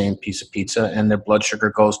that same piece of pizza and their blood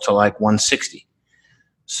sugar goes to like 160.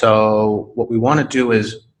 So what we want to do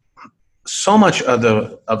is, so much of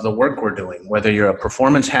the work we're doing, whether you're a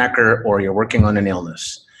performance hacker or you're working on an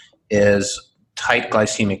illness, is tight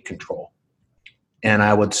glycemic control. And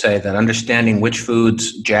I would say that understanding which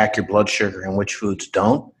foods jack your blood sugar and which foods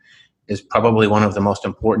don't is probably one of the most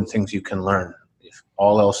important things you can learn, if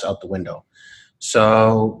all else out the window.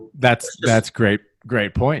 So that's great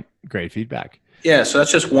point. Great feedback. Yeah, so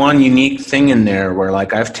that's just one unique thing in there where,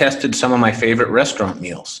 like, I've tested some of my favorite restaurant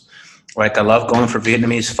meals. Like, I love going for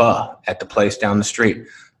Vietnamese pho at the place down the street.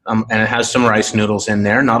 And it has some rice noodles in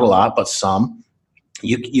there, not a lot, but some.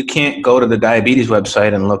 You can't go to the diabetes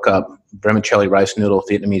website and look up vermicelli rice noodle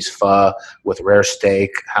Vietnamese pho with rare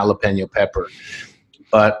steak, jalapeno pepper.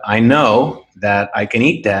 But I know that I can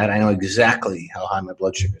eat that. I know exactly how high my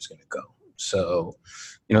blood sugar is going to go. So,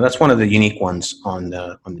 that's one of the unique ones on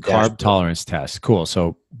the carb dashboard. tolerance test. Cool.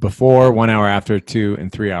 So before, 1 hour after, 2 and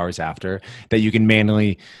 3 hours after, that you can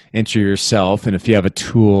manually enter yourself. And if you have a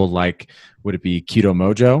tool like, would it be Keto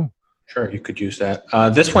Mojo? Sure, you could use that.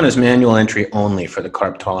 This one is manual entry only for the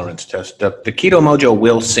carb tolerance test. The Keto Mojo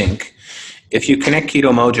will sync. If you connect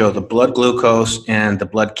Keto Mojo, the blood glucose and the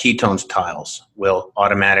blood ketones tiles will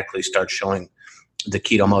automatically start showing the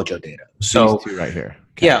Keto Mojo data. So these two right here.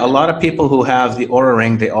 Okay. Yeah, a lot of people who have the Oura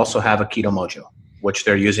Ring, they also have a Keto Mojo, which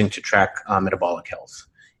they're using to track metabolic health.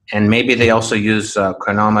 And maybe they also use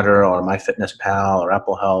Chronometer or MyFitnessPal or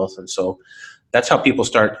Apple Health. And so that's how people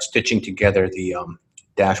start stitching together the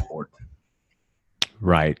dashboard.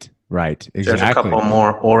 Right. Exactly. There's a couple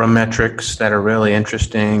more Oura metrics that are really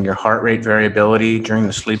interesting. Your heart rate variability during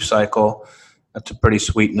the sleep cycle. That's a pretty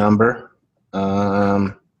sweet number.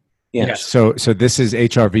 Yes. So this is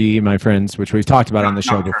HRV, my friends, which we've talked about on the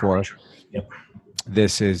show before. Yep.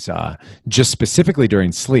 This is just specifically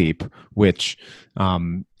during sleep, which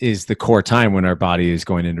is the core time when our body is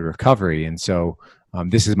going into recovery. And so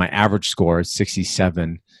this is my average score,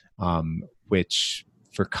 67, which,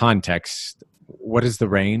 for context, what is the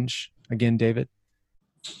range again, David?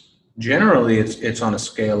 Generally, it's on a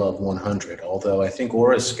scale of 100, although I think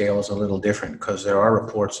Oura's scale is a little different because there are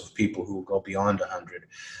reports of people who go beyond 100.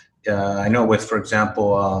 I know with, for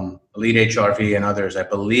example, Elite HRV and others, I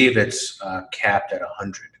believe it's capped at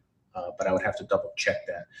 100, but I would have to double check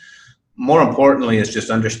that. More importantly is just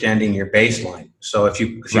understanding your baseline. So if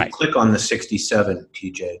you click on the 67,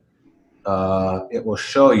 TJ, it will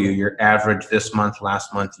show you your average this month,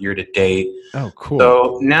 last month, year to date. Oh, cool.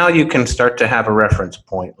 So now you can start to have a reference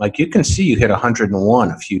point. Like you can see you hit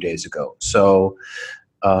 101 a few days ago. So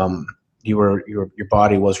your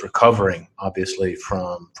body was recovering, obviously,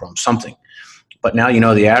 from something. But now you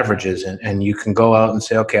know the averages, and you can go out and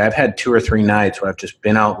say, okay, I've had 2 or 3 nights where I've just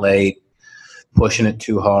been out late, pushing it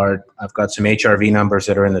too hard. I've got some HRV numbers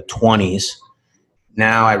that are in the 20s.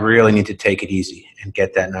 Now I really need to take it easy and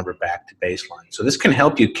get that number back to baseline. So this can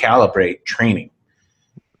help you calibrate training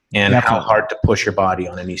and how hard to push your body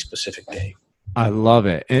on any specific day. I love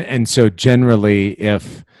it. And so generally,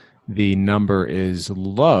 if the number is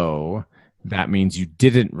low, that means you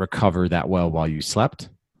didn't recover that well while you slept.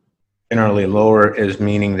 Generally, lower is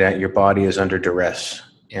meaning that your body is under duress,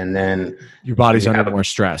 and then your body's under more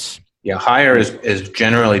stress. Yeah, higher is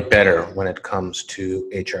generally better when it comes to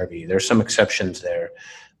HRV. There's some exceptions there,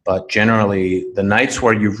 but generally, the nights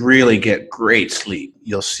where you really get great sleep,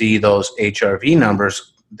 you'll see those HRV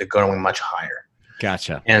numbers, they're going much higher.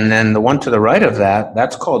 Gotcha. And then the one to the right of that,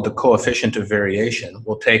 that's called the coefficient of variation.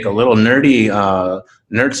 We'll take a little nerdy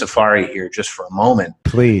nerd safari here just for a moment.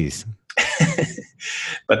 Please.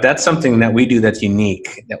 But that's something that we do that's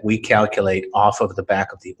unique, that we calculate off of the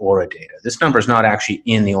back of the Oura data. This number is not actually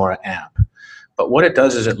in the Oura app. But what it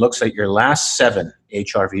does is it looks at your last 7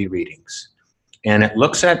 HRV readings. And it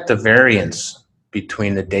looks at the variance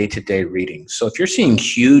between the day-to-day readings. So if you're seeing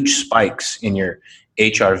huge spikes in your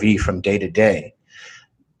HRV from day to day,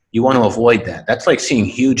 you want to avoid that. That's like seeing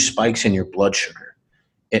huge spikes in your blood sugar.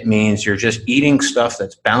 It means you're just eating stuff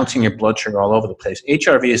that's bouncing your blood sugar all over the place.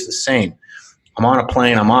 HRV is the same. I'm on a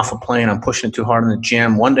plane, I'm off a plane, I'm pushing too hard in the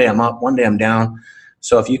gym. One day I'm up, one day I'm down.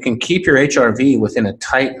 So if you can keep your HRV within a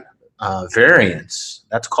tight variance,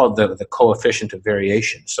 that's called the coefficient of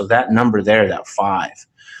variation. So that number there, that 5,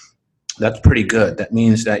 that's pretty good. That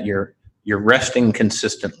means that you're resting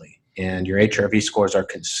consistently and your HRV scores are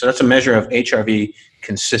so that's a measure of HRV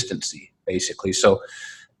consistency, basically. So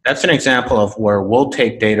that's an example of where we'll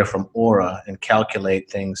take data from Oura and calculate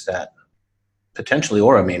things that potentially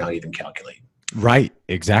Oura may not even calculate. Right,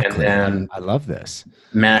 exactly. And I love this.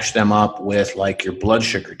 Mash them up with like your blood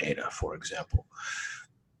sugar data, for example.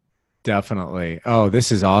 Definitely. Oh,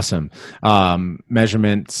 this is awesome.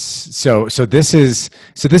 Measurements. So this is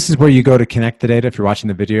where you go to connect the data. If you're watching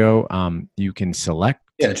the video, you can select.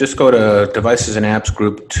 Yeah, just go to Devices and Apps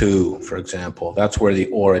Group 2, for example. That's where the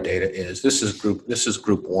Oura data is. This is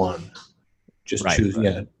Group 1. Just right, choose. right.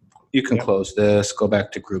 Yeah, you can close this. Go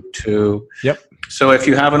back to Group 2. Yep. So if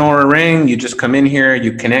you have an Oura Ring, you just come in here,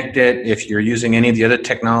 you connect it. If you're using any of the other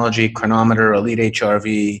technology, Chronometer, Elite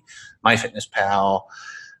HRV, MyFitnessPal,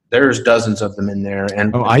 there's dozens of them in there.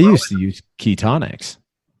 And I used to use Ketonics.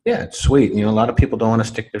 Yeah, it's sweet. You know, a lot of people don't want to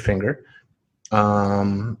stick their finger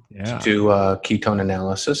to do ketone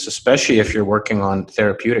analysis, especially if you're working on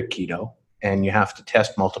therapeutic keto and you have to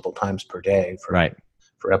test multiple times per day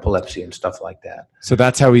for epilepsy and stuff like that. So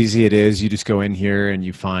that's how easy it is. You just go in here and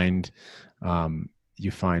you find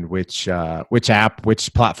which app,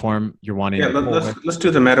 which platform you're wanting. Yeah, let's do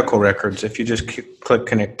the medical records. If you just click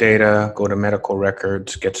Connect Data, go to Medical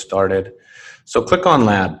Records, get started. So click on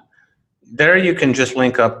Lab. There you can just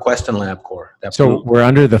link up Quest and LabCorp. So we're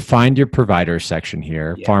under the Find Your Provider section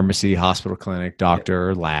here, pharmacy, hospital, clinic,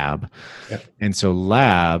 doctor, lab. Yep. And so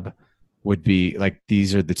lab would be like,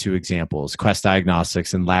 these are the 2 examples, Quest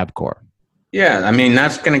Diagnostics and LabCorp. Yeah, I mean,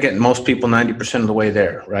 that's going to get most people 90% of the way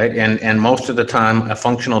there, right? And most of the time, a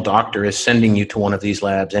functional doctor is sending you to one of these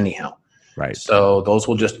labs anyhow. Right. So those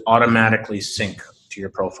will just automatically sync to your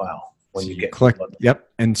profile when you get click. Yep.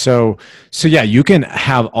 And so yeah, you can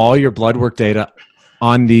have all your blood work data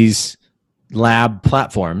on these lab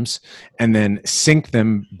platforms and then sync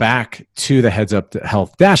them back to the Heads Up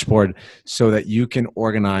Health dashboard so that you can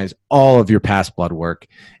organize all of your past blood work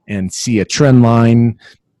and see a trend line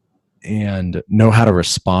and know how to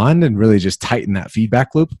respond and really just tighten that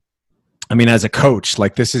feedback loop. I mean, as a coach,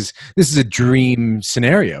 like this is a dream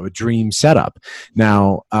scenario, a dream setup.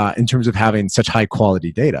 Now, in terms of having such high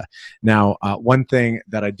quality data. Now, one thing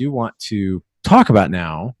that I do want to talk about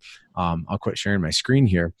now, I'll quit sharing my screen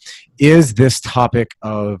here, is this topic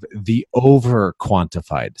of the over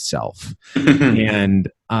quantified self and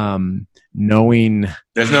knowing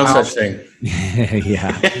there's no such thing.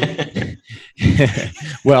 Yeah.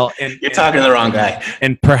 Well, and you're talking to the wrong guy.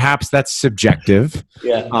 And perhaps that's subjective,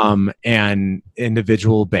 yeah. And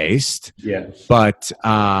individual based. Yeah. But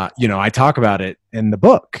I talk about it in the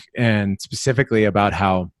book, and specifically about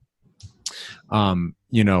how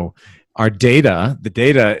our data, the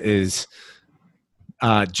data is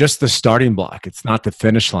just the starting block. It's not the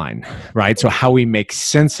finish line, right? So how we make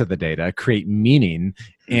sense of the data, create meaning,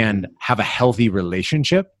 and have a healthy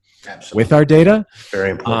relationship with our data.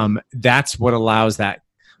 Very important. That's what allows that.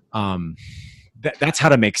 That's how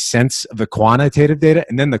to make sense of the quantitative data,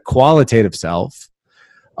 and then the qualitative self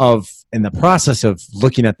in the process of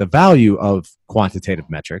looking at the value of quantitative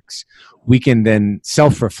metrics, we can then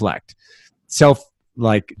self-reflect,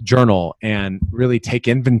 journal, and really take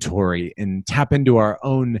inventory and tap into our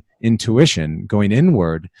own intuition going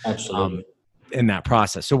inward. Absolutely. In that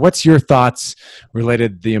process. So what's your thoughts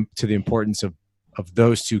related to the importance of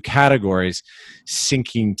those two categories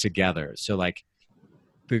syncing together. So like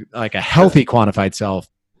a healthy quantified self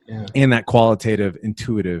and that qualitative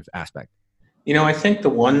intuitive aspect. I think the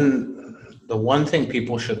one thing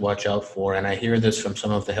people should watch out for, and I hear this from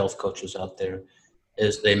some of the health coaches out there,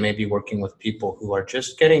 is they may be working with people who are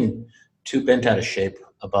just getting too bent out of shape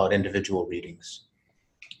about individual readings.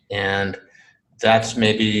 And that's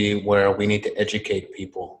maybe where we need to educate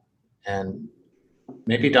people, and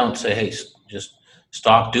maybe don't say, hey, just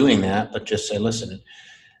stop doing that, but just say, listen,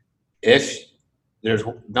 if there's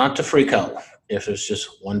not to freak out, if there's just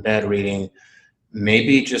one bad reading,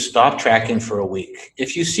 maybe just stop tracking for a week.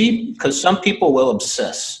 If you see, because some people will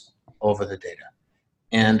obsess over the data,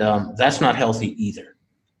 and that's not healthy either.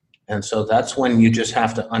 And so that's when you just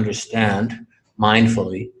have to understand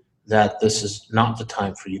mindfully that this is not the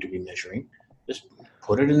time for you to be measuring. Just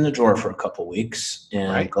put it in the drawer for a couple weeks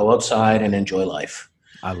and go outside and enjoy life.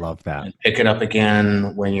 I love that. And pick it up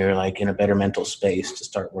again when you're like in a better mental space to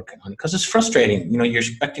start working on it. Because it's frustrating. You're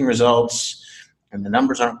expecting results and the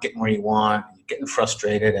numbers aren't getting where you want. You're getting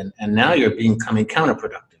frustrated and now you're becoming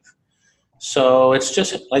counterproductive. So it's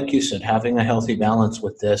just, like you said, having a healthy balance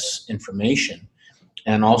with this information.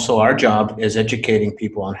 And also our job is educating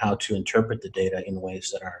people on how to interpret the data in ways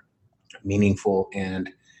that are meaningful and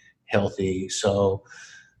healthy. So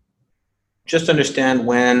just understand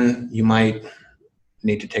when you might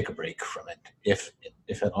need to take a break from it, if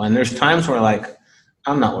at all. And there's times where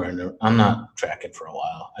I'm not tracking for a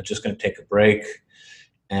while. I'm just going to take a break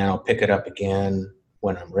and I'll pick it up again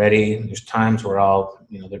when I'm ready. There's times where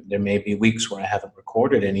there may be weeks where I haven't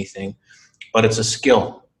recorded anything, but it's a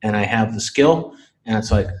skill and I have the skill. And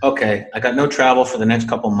it's like, okay, I got no travel for the next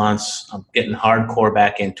couple months. I'm getting hardcore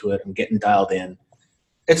back into it. I'm getting dialed in.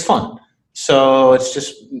 It's fun. So it's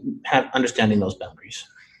just understanding those boundaries.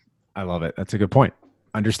 I love it. That's a good point.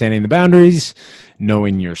 Understanding the boundaries,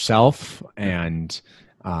 knowing yourself, and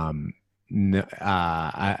and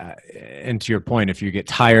to your point, if you get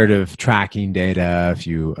tired of tracking data, if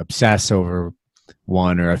you obsess over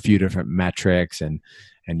one or a few different metrics and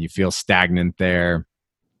you feel stagnant there,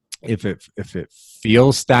 if it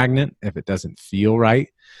feels stagnant, if it doesn't feel right,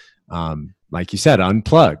 like you said,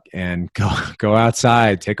 unplug and go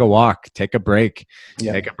outside, take a walk, take a break,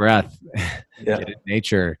 take a breath, get in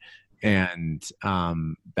nature. And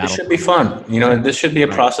it should be fun. This should be a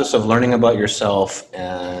process of learning about yourself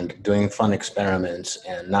and doing fun experiments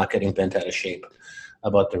and not getting bent out of shape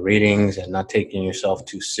about the readings and not taking yourself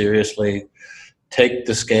too seriously. Take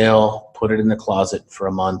the scale, put it in the closet for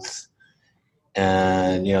a month,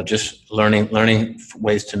 and just learning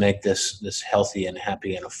ways to make this healthy and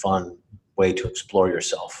happy and a fun way to explore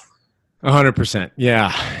yourself. 100%.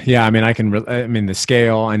 Yeah. I mean, the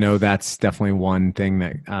scale, I know that's definitely one thing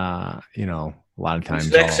that, a lot of times.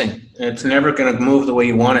 It's vexing. It's never going to move the way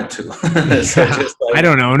you want it to. So I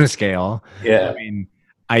don't own a scale. Yeah. I mean,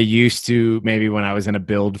 I used to, maybe when I was in a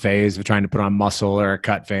build phase of trying to put on muscle or a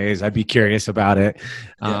cut phase, I'd be curious about it.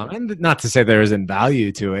 And not to say there isn't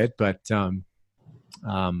value to it, but,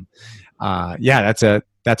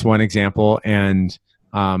 that's one example. And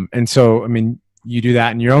so, I mean, you do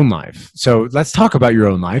that in your own life. So let's talk about your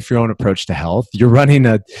own life, your own approach to health. You're running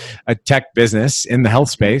a tech business in the health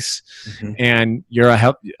space, and you're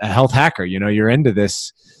a health hacker. You're into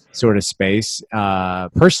this sort of space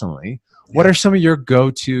personally. What are some of your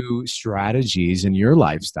go-to strategies in your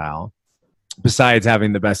lifestyle, besides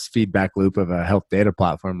having the best feedback loop of a health data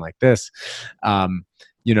platform like this?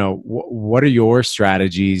 What are your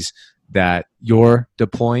strategies that you're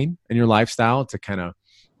deploying in your lifestyle to kind of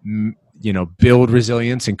build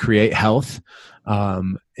resilience and create health? What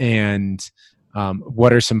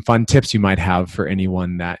are some fun tips you might have for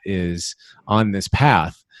anyone that is on this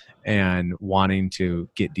path and wanting to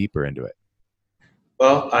get deeper into it?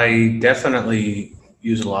 Well, I definitely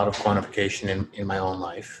use a lot of quantification in my own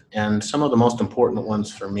life. And some of the most important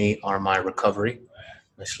ones for me are my recovery,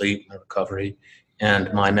 my sleep, my recovery,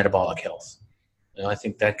 and my metabolic health. I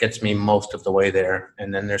think that gets me most of the way there.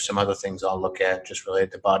 And then there's some other things I'll look at just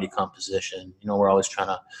related to body composition. We're always trying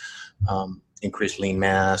to increase lean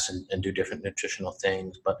mass and do different nutritional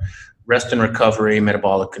things. But rest and recovery,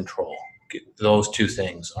 metabolic control, those two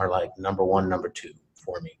things are like number one, number two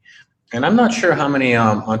for me. And I'm not sure how many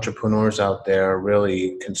entrepreneurs out there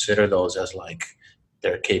really consider those as like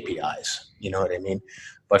their KPIs. You know what I mean?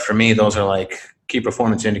 But for me, those are like key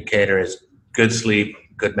performance indicators: good sleep,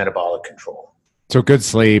 good metabolic control. So good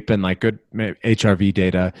sleep and like good HRV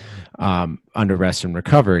data under rest and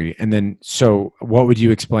recovery. And then, so what would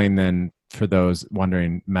you explain then for those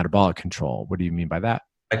wondering metabolic control? What do you mean by that?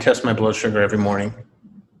 I test my blood sugar every morning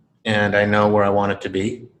and I know where I want it to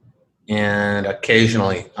be. And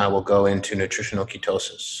occasionally I will go into nutritional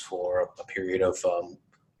ketosis for a period of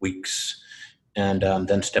weeks and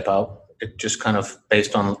then step out. It just kind of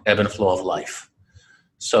based on ebb and flow of life.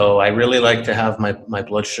 So I really like to have my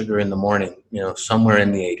blood sugar in the morning, somewhere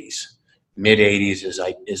in the 80s. Mid 80s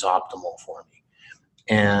is optimal for me.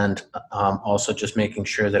 And also just making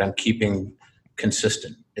sure that I'm keeping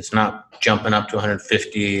consistent. It's not jumping up to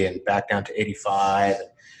 150 and back down to 85.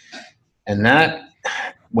 And that,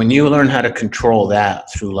 when you learn how to control that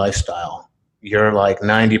through lifestyle, you're like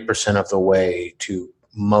 90% of the way to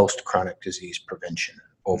most chronic disease prevention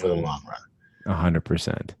over the long run.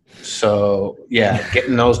 100%. So yeah,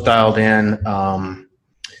 getting those dialed in,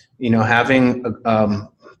 having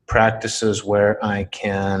practices where I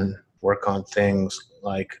can work on things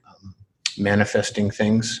like manifesting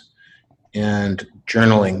things, and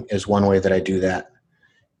journaling is one way that I do that.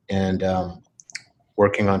 And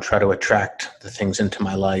working on try to attract the things into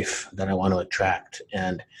my life that I want to attract,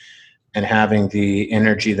 and having the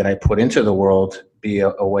energy that I put into the world be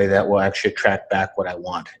a way that will actually attract back what I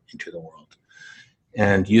want into the world.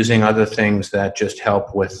 And using other things that just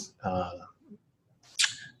help with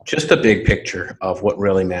just the big picture of what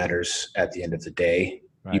really matters at the end of the day.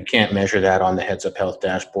 Right. You can't measure that on the Heads Up Health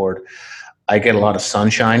dashboard. I get a lot of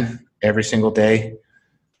sunshine every single day.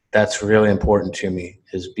 That's really important to me,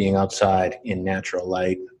 is being outside in natural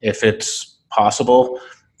light. If it's possible,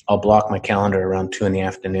 I'll block my calendar around 2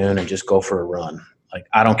 p.m. and just go for a run. Like,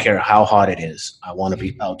 I don't care how hot it is. I want to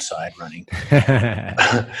be outside running.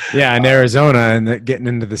 Yeah, in Arizona and getting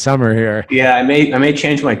into the summer here. Yeah, I may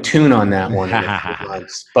change my tune on that one.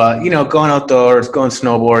 But, going outdoors, going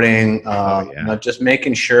snowboarding, just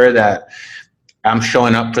making sure that I'm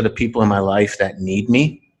showing up for the people in my life that need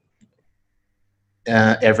me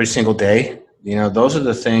every single day. Those are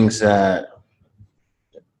the things that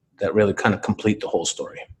really kind of complete the whole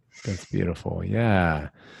story. That's beautiful. Yeah.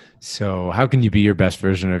 So how can you be your best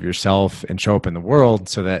version of yourself and show up in the world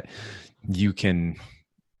so that you can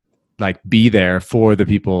be there for the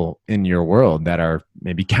people in your world that are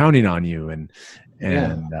maybe counting on you? And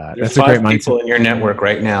that's a great mindset. 5 people in your network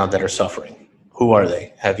right now that are suffering. Who are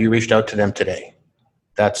they? Have you reached out to them today?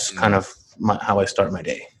 That's kind of how I start my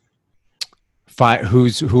day.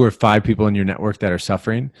 Who are 5 people in your network that are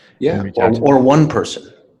suffering? Yeah. Or one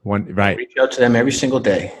person. One, right. Reach out to them every single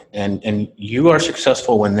day, and you are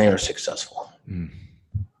successful when they are successful.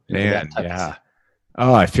 Man, yeah.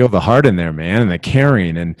 Oh, I feel the heart in there, man, and the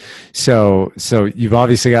caring. And so you've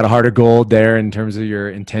obviously got a heart of gold there in terms of your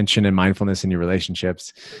intention and mindfulness in your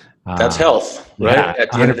relationships. That's health, right? Yeah,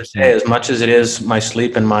 at the 100%. End of the day, as much as it is my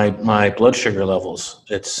sleep and my blood sugar levels,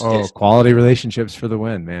 it's quality relationships for the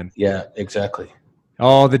win, man. Yeah, exactly.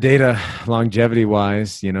 All the data longevity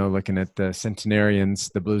wise, looking at the centenarians,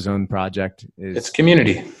 the Blue Zone Project it's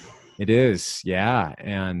community. It is. Yeah.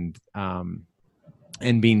 And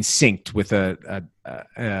being synced with a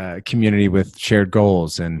community with shared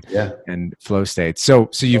goals and flow states. So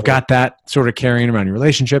you've got that sort of carrying around your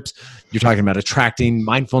relationships. You're talking about attracting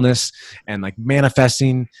mindfulness and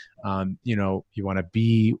manifesting. You want to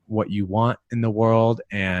be what you want in the world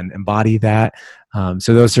and embody that.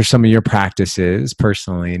 So those are some of your practices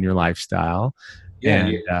personally in your lifestyle.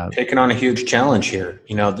 Yeah, and taking on a huge challenge here.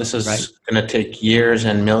 This is going to take years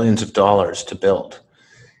and millions of dollars to build.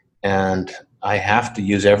 And I have to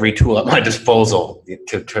use every tool at my disposal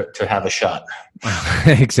to have a shot.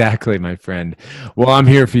 Exactly, my friend. Well, I'm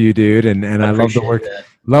here for you, dude. And I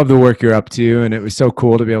love the work you're up to. And it was so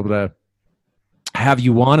cool to be able to have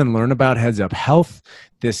you on and learn about Heads Up Health,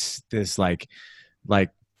 this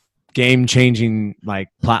game-changing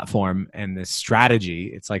platform and this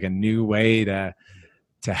strategy. It's like a new way to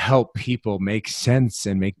help people make sense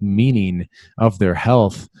and make meaning of their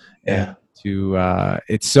health. Yeah.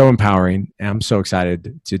 It's so empowering. And I'm so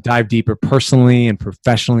excited to dive deeper personally and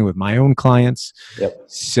professionally with my own clients. Yep.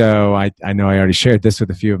 So I know I already shared this with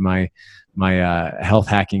a few of my health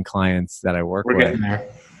hacking clients that I work with. We're getting there.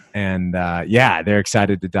 And they're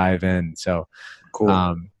excited to dive in. So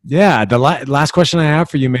cool. The last question I have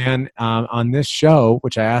for you, man, on this show,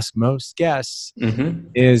 which I ask most guests,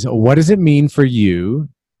 is what does it mean for you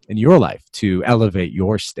in your life to elevate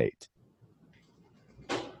your state?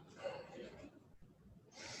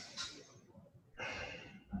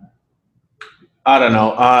 I don't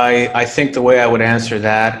know. I think the way I would answer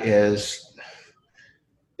that is,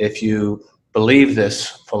 if you believe this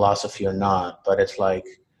philosophy or not, but it's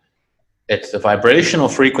the vibrational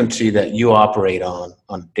frequency that you operate on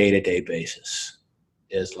a day-to-day basis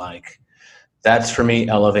is that's for me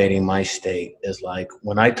elevating my state. Is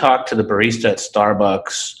when I talk to the barista at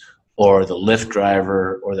Starbucks or the Lyft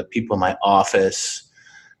driver or the people in my office,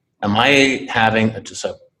 am I having just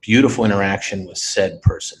a beautiful interaction with said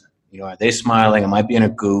person? Are they smiling? Am I being a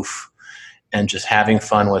goof and just having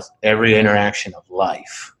fun with every interaction of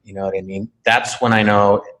life? You know what I mean? That's when I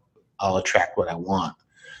know I'll attract what I want.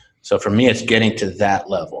 So for me, it's getting to that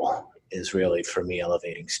level is really, for me,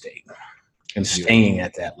 elevating state and staying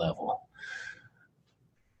at that level.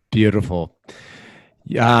 Beautiful.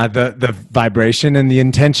 The vibration and the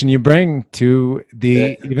intention you bring to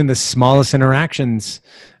even the smallest interactions.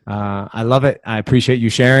 I love it. I appreciate you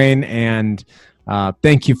sharing, and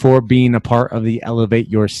thank you for being a part of the Elevate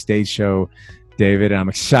Your State show, David. I'm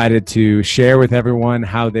excited to share with everyone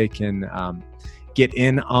how they can get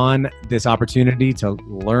in on this opportunity to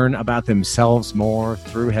learn about themselves more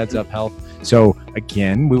through Heads Up Health. So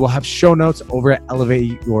again, we will have show notes over at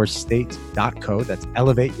elevateyourstate.co. That's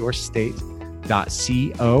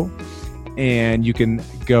elevateyourstate.co. And you can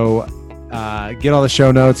go get all the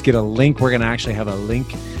show notes, get a link. We're going to actually have a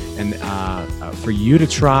link and for you to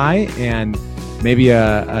try, and maybe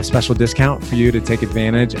a special discount for you to take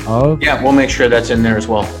advantage of. Yeah, we'll make sure that's in there as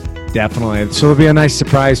well. Definitely. So it'll be a nice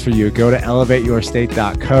surprise for you. Go to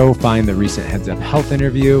elevateyourstate.co, find the recent Heads Up Health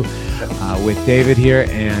interview with David here,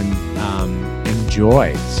 and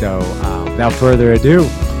enjoy. So without further ado,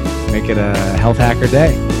 make it a Health Hacker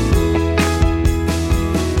Day.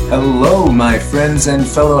 Hello, my friends and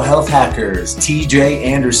fellow health hackers. TJ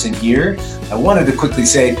Anderson here. I wanted to quickly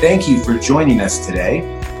say thank you for joining us today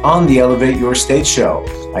on the Elevate Your State show.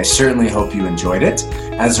 I certainly hope you enjoyed it.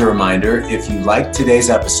 As a reminder, if you liked today's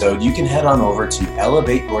episode, you can head on over to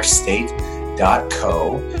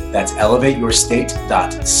elevateyourstate.co. That's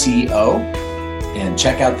elevateyourstate.co, and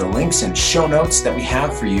check out the links and show notes that we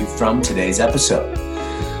have for you from today's episode.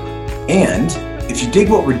 And if you dig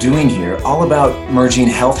what we're doing here, all about merging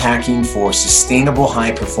health hacking for sustainable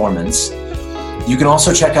high performance, you can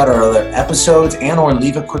also check out our other episodes or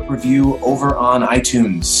leave a quick review over on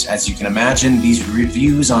iTunes. As you can imagine, these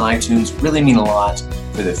reviews on iTunes really mean a lot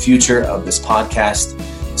for the future of this podcast.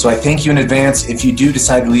 So I thank you in advance if you do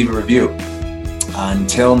decide to leave a review.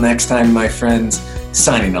 Until next time, my friends,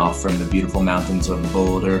 signing off from the beautiful mountains of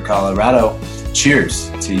Boulder, Colorado. Cheers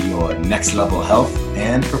to your next level health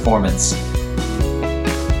and performance.